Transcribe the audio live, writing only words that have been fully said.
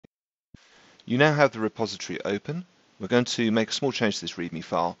You now have the repository open. We're going to make a small change to this README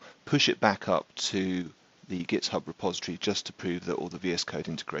file, push it back up to the GitHub repository just to prove that all the VS Code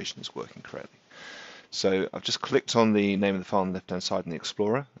integration is working correctly. So I've just clicked on the name of the file on the left-hand side in the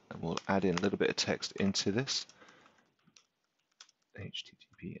Explorer, and we'll add in a little bit of text into this.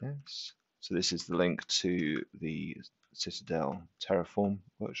 HTTPS. So this is the link to the Citadel Terraform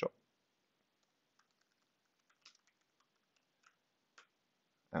workshop.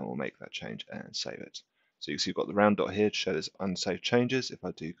 And we'll make that change and save it. So you can see you've got the round dot here to show there's unsaved changes. If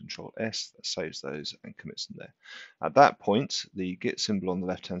I do Control S, that saves those and commits them there. At that point, the Git symbol on the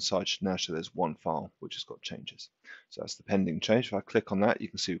left-hand side should now show there's one file which has got changes. So that's the pending change. If I click on that, you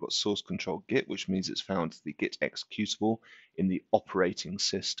can see we've got source control Git, which means it's found the Git executable in the operating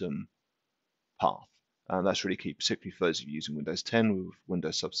system path. And that's really key, particularly for those of you using Windows 10 with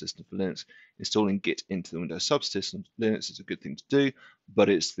Windows Subsystem for Linux. Installing Git into the Windows Subsystem for Linux is a good thing to do, but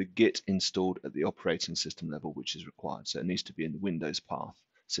it's the Git installed at the operating system level which is required. So it needs to be in the Windows path,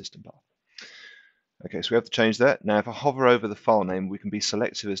 system path. Okay, so we have to change that. Now, if I hover over the file name, we can be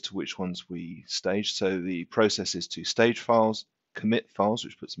selective as to which ones we stage. So the process is to stage files, commit files,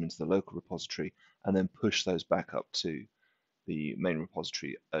 which puts them into the local repository, and then push those back up to the main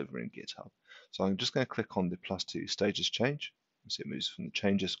repository over in GitHub. So I'm just going to click on the +2 stages change. So it moves from the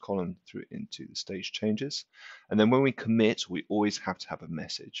changes column through into the stage changes. And then when we commit, we always have to have a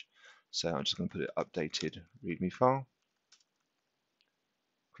message. So I'm just going to put it updated README file.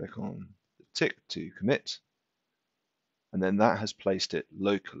 Click on the tick to commit. And then that has placed it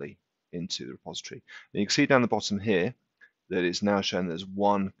locally into the repository. And you can see down the bottom here that it's now showing there's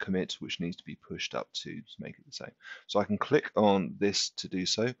one commit which needs to be pushed up to make it the same. So I can click on this to do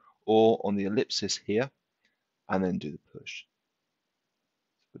so, or on the ellipsis here, and then do the push.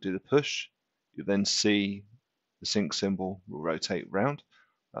 So do the push, you then see the sync symbol will rotate round.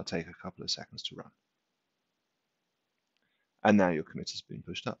 That'll take a couple of seconds to run. And now your commit has been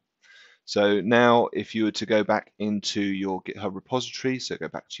pushed up. So now if you were to go back into your GitHub repository, so go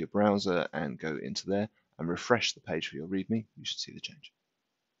back to your browser and go into there and refresh the page for your README, you should see the change.